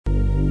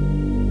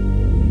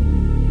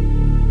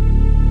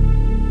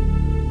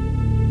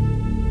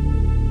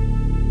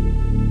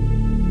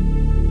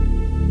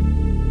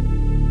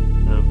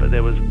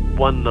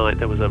one night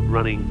there was a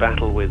running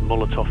battle with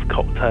Molotov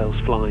cocktails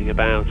flying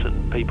about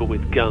and people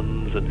with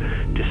guns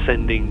and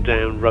descending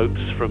down ropes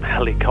from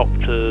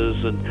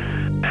helicopters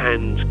and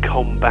hand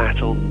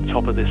combat on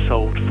top of this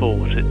old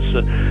fort.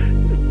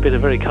 It's been a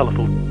very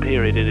colourful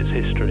period in its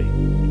history.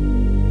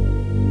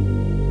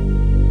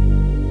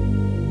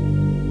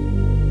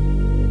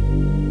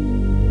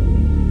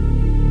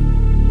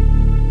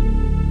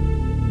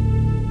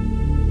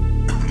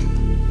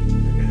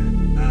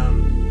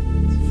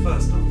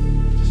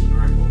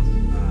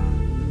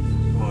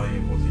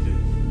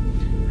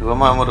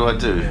 Well, what do I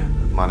do? Yeah.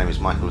 My name is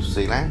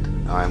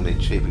Sealand. I am the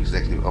Chief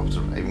Executive Officer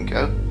of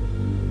Havenco,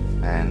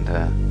 and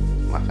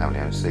my family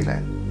owns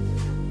Sealand.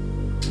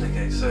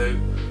 Okay, so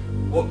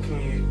what can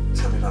you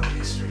tell me about the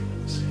history of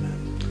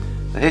Sealand?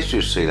 The history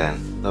of Sealand?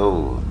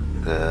 Oh,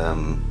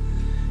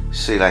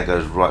 Sealand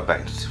goes right back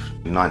to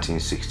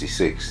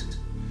 1966,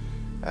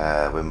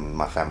 when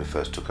my family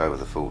first took over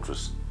the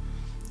fortress.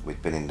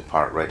 We'd been in the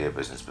pirate radio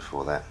business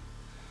before that,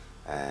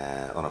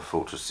 on a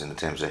fortress in the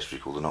Thames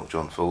Estuary called the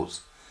Knockjohn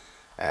Forts.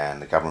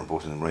 And the government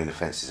brought in the Marine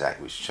Offences Act,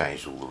 which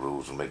changed all the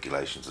rules and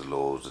regulations, the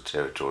laws, the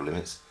territorial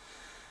limits.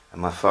 And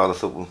my father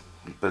thought, well,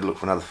 we'd better look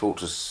for another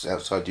fortress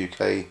outside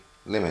UK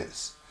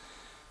limits.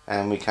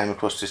 And we came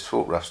across this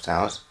Fort Ruff's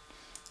Towers.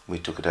 We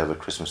took it over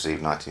Christmas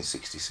Eve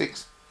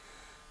 1966.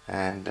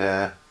 And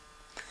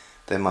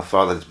then my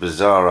father had this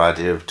bizarre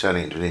idea of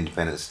turning it into an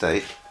independent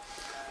state,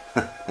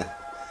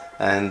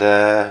 and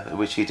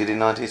which he did in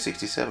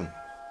 1967.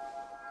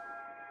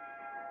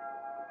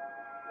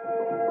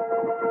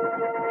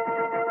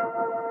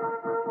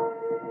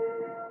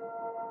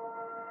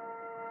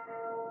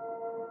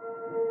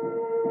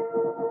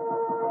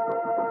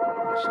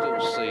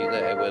 Still see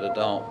there where the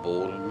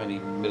dartboard and many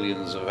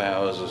millions of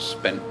hours are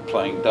spent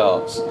playing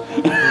darts.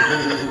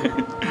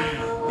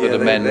 Yeah,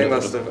 they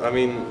must have. I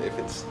mean, if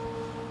it's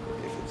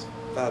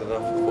bad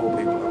enough for 4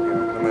 people up here,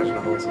 I can imagine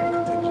a whole sort of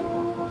contingent.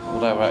 Well,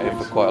 they were out here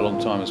for quite a long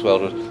time as well.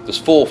 There's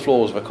 4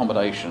 floors of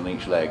accommodation in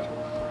each leg.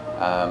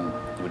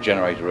 With a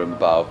generator room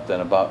above.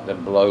 Then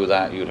below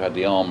that you'd had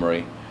the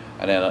armoury,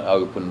 and then an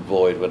open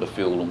void where the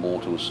fuel and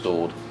water was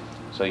stored.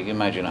 So you can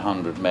imagine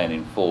 100 men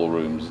in 4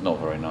 rooms. It's not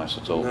very nice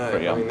at all. No,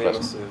 pretty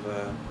unpleasant. They must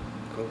have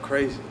gone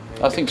crazy.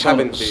 I think some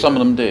of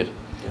them did.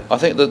 Yeah. I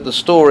think that the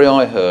story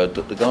I heard,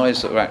 that the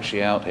guys that were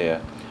actually out here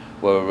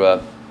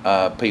were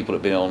people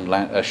that had been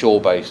on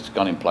shore-based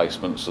gun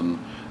emplacements and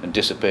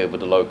disappeared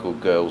with the local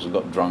girls and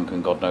got drunk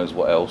and God knows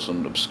what else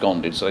and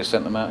absconded, so they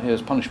sent them out here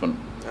as punishment.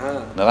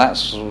 Ah. Now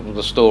that's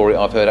the story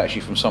I've heard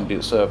actually from somebody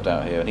that served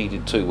out here, and he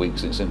did 2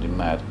 weeks and it sent him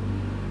mad.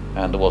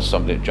 And there was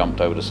somebody that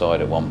jumped over the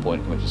side at one point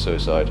and committed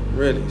suicide.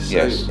 Really? So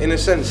yes. In a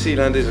sense,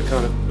 Sealand is a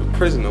kind of a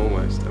prison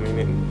almost. I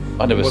mean,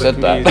 I never said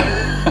that.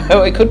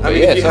 Oh, it could be. I mean,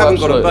 yes, if you haven't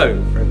absolutely. got a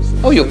boat, for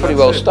instance. Oh, you're pretty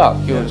well stuck.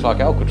 Yeah. It's like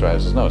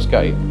Alcatraz. There's no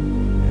escape.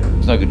 Yeah.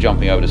 There's no good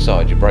jumping over the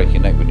side. You break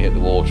your neck when you hit the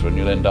water, and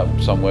you'll end up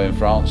somewhere in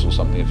France or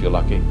something if you're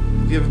lucky.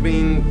 Have you ever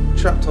been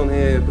trapped on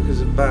here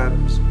because of bad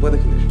weather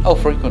conditions? Oh,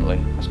 frequently.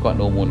 That's quite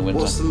normal in the winter.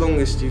 What's the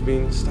longest you've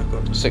been stuck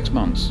on? 6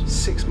 months.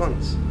 6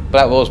 months? But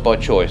that was by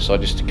choice. I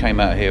just came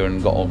out here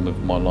and got on with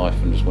my life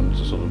and just wanted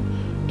to sort of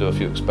do a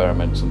few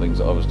experiments and things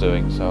that I was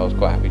doing. So I was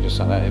quite happy just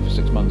sat out here for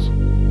 6 months.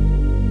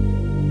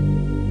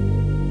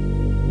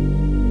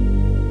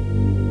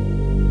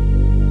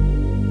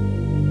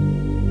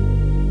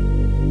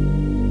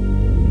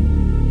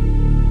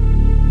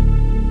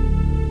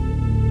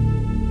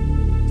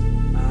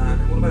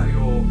 And what about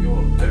your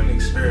own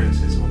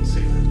experiences on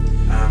Sealand?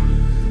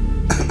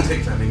 In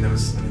particular, I mean, there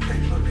was an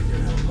occasion I think you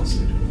were held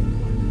hostage at one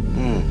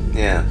point.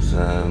 Yeah,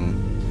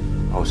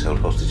 I was held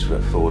hostage for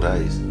about 4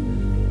 days,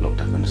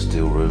 locked up in a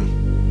steel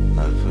room,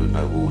 no food,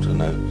 no water,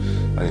 only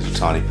little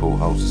tiny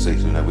portholes to see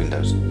through, no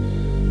windows.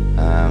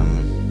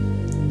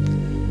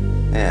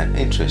 Yeah,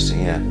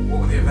 interesting, yeah.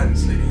 What were the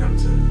events leading up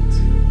to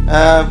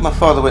my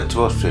father went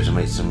to Austria to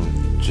meet some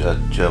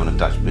German and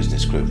Dutch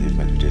business group he was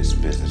meant to be doing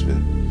some business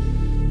with.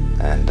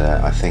 And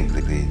I think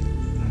the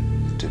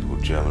typical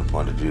German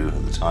point of view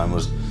at the time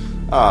was,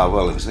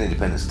 well, if it's an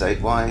independent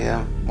state,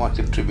 why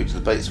contribute to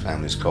the Bates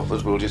family's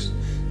coffers? We'll just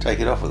take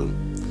it off of them.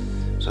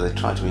 So they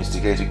tried to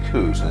instigate a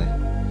coup. So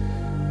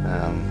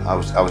I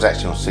was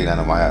actually on Sealand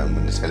on my own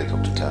when this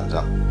helicopter turns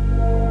up,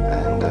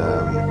 and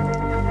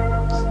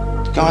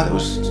the guy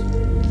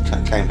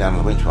that came down on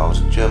the winch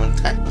was a German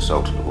tax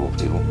consultant of all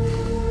people.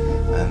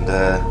 And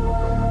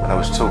when I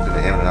was talking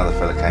to him, another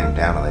fella came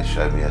down and they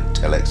showed me a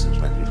telex that was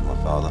meant to be for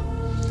my father.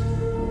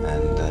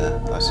 And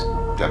I said,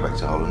 go back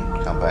to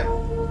Holland, come back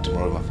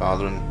tomorrow with my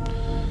father, and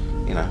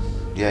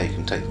yeah, you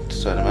can take a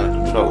certain amount of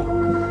control.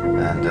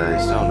 And he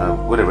said, oh no,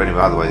 whatever. Anyway,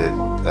 by the way,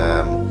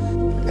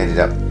 they ended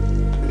up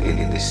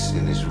in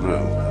this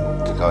room,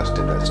 and the guy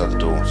stepped outside the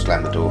door,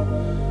 slammed the door,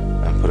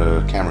 and put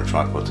a camera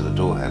tripod to the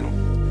door handle.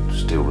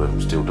 Steel room,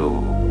 steel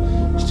door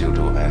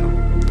handle.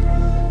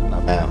 And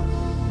I'm out.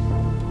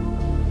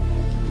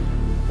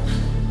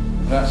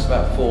 That's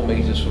about 4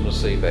 metres from the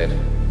seabed.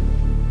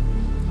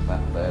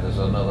 Back there's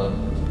another,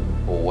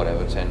 or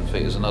whatever, 10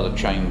 feet. There's another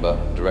chamber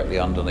directly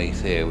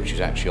underneath here, which is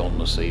actually on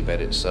the seabed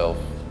itself.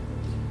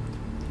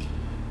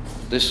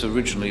 This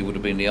originally would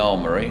have been the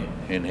armoury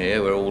in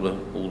here, where all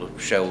the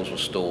shells were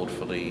stored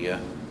for the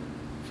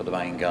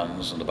main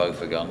guns and the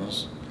Bofor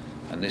guns,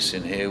 and this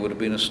in here would have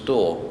been a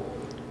store,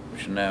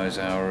 which now is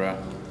our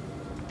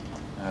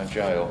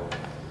jail.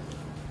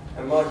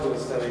 And Michael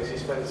was telling us he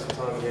spent some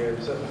time here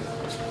himself.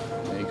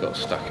 He got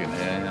stuck in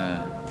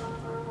here.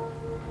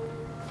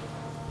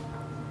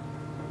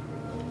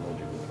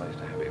 Logical place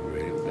to have it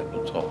really, we'll get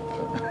on top.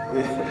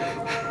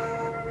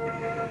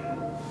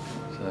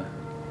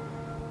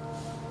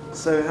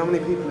 So how many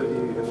people have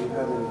you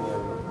had in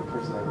the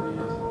prison over the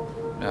years?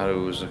 Now there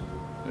was a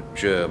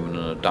German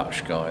and a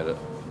Dutch guy that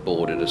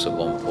boarded us at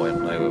one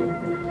point. They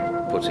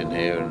were put in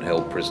here and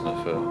held prisoner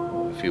for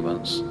a few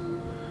months.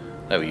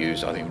 They were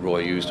used, I think Roy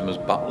used them as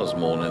butlers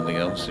more than anything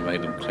else. He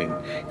made them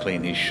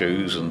clean his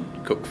shoes and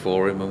cook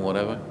for him and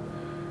whatever.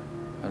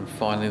 And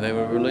finally they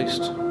were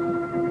released. Is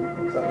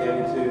that the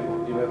only two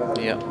you've ever had?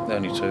 Yeah, the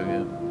only two,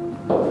 yeah.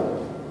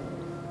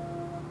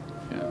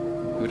 Yeah.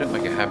 We don't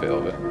make a habit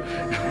of it.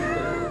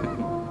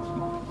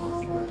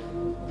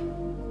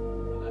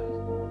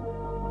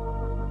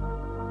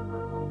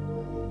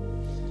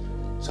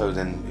 So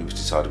then it was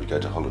decided we'd go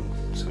to Holland.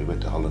 So we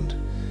went to Holland,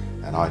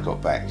 and I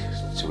got back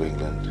to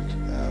England a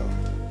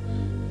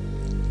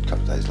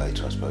couple of days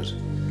later, I suppose.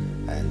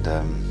 And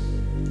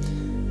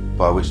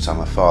by which time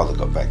my father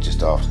got back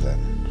just after that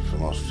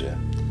from Austria.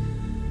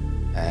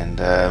 And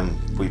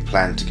we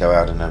planned to go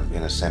out in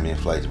a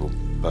semi-inflatable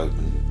boat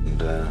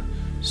and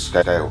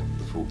scale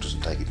the fortress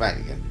and take it back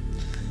again.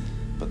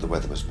 But the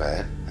weather was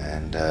bad,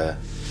 and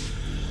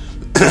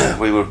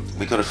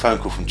we got a phone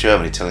call from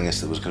Germany telling us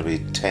there was going to be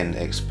 10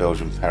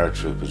 ex-Belgian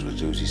paratroopers with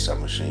Uzi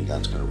submachine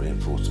guns going to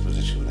reinforce the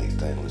position the next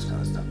day and all this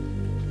kind of stuff.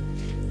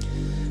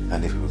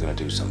 And if we were going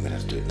to do something, we'd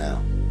have to do it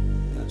now,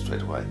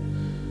 straight away.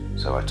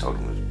 So I told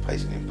them it was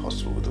basically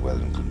impossible with the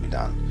weather and couldn't be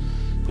done.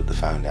 Put the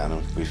phone down,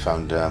 and we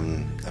phoned a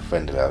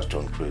friend of ours,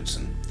 John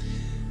Crewdson,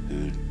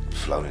 who'd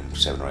flown in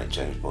 7 or 8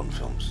 James Bond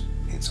films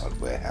inside a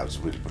warehouse,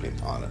 a really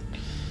brilliant pilot.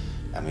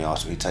 And we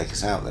asked him to take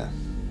us out there,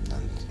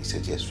 and he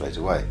said yes straight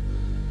away.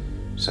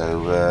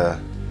 So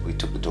we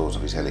took the doors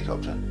off his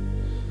helicopter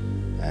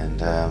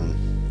and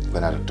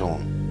went out at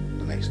dawn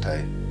the next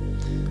day,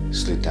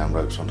 slid down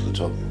ropes onto the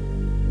top,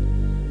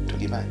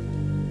 took it back.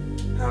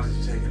 How did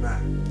you take it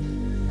back?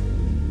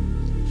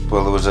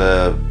 Well,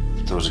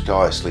 there was a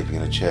guy sleeping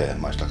in a chair,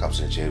 much like us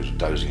in a chair. He was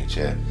dozing in a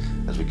chair.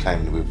 As we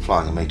came, we were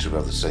flying a metre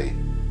above the sea,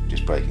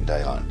 just breaking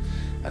daylight,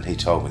 and he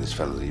told me, this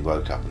fellow, that he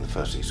woke up and the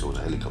first thing he saw was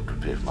a helicopter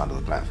appear from under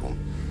the platform,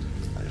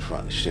 and it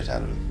frightened the shit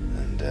out of him.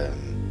 And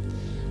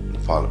the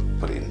pilot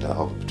put it into a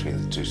hopper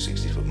between the two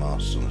 60-foot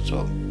masts on the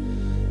top,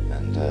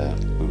 and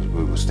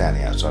we were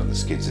standing outside in the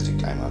skids as it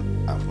came up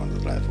from under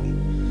the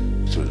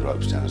platform, threw the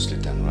ropes down and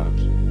slid down the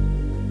ropes.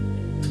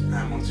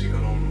 And once you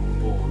got on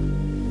board,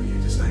 were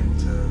you just able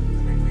to,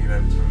 were you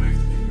able to remove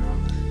the people on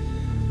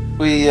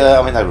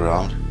there? They were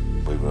armed.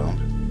 We were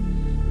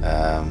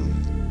armed.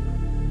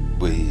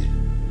 We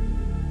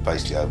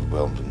basically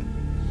overwhelmed them.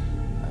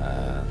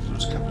 There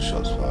was a couple of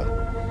shots fired,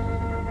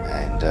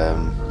 and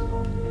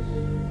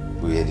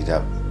we ended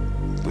up,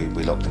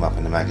 we locked them up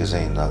in the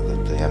magazine, like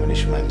the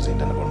ammunition magazine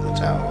down the bottom of the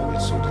tower, where we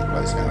sorted the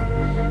place out.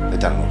 They'd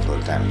done an awful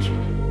lot of damage.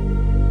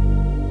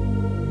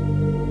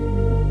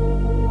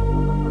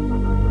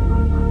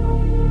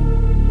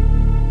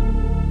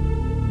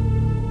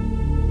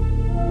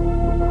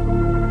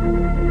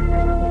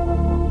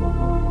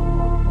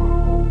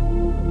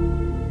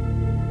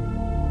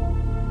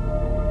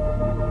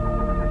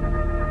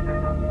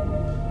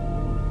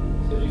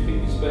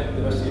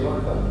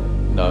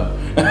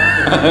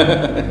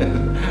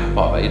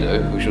 Well, they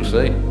do, we shall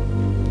see.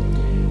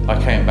 I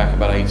came back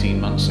about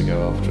 18 months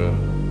ago after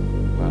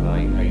about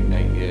an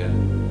 8-year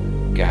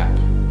gap.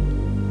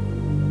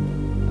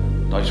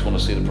 I just want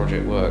to see the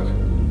project work.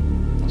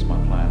 That's my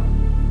plan.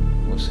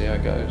 We'll see how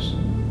it goes.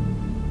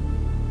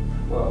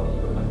 Well,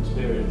 you've got that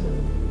experience.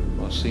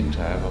 Well, I seem to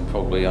have. I'm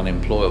probably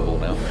unemployable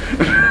now.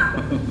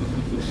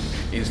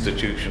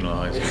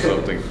 Institutionalised or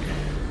something.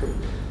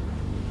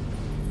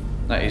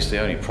 That is the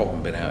only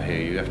problem being out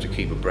here. You have to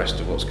keep abreast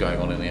of what's going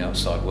on in the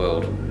outside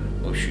world,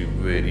 or you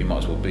might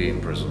as well be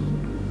in prison.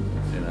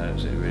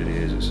 It really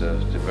is. It's a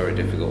very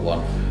difficult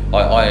one.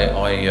 I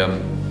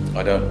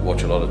don't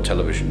watch a lot of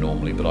television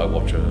normally, but I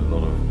watch a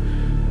lot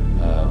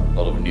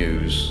of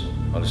news.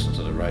 I listen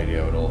to the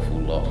radio an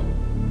awful lot,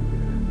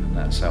 and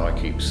that's how I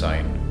keep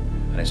sane.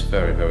 And it's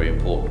very, very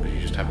important, because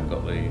you just haven't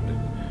got the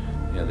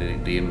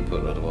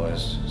input.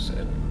 Otherwise,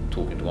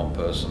 talking to one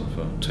person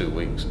for 2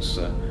 weeks,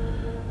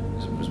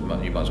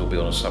 you might as well be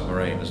on a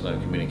submarine. There's no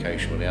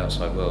communication with the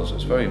outside world, so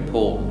it's very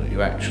important that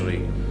you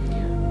actually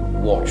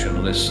watch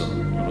and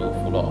listen an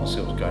awful lot and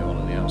see what's going on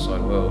in the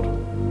outside world.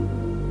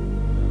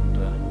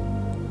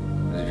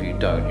 And if you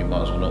don't, you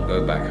might as well not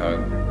go back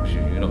home, because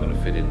you're not going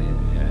to fit in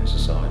the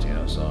society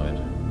outside.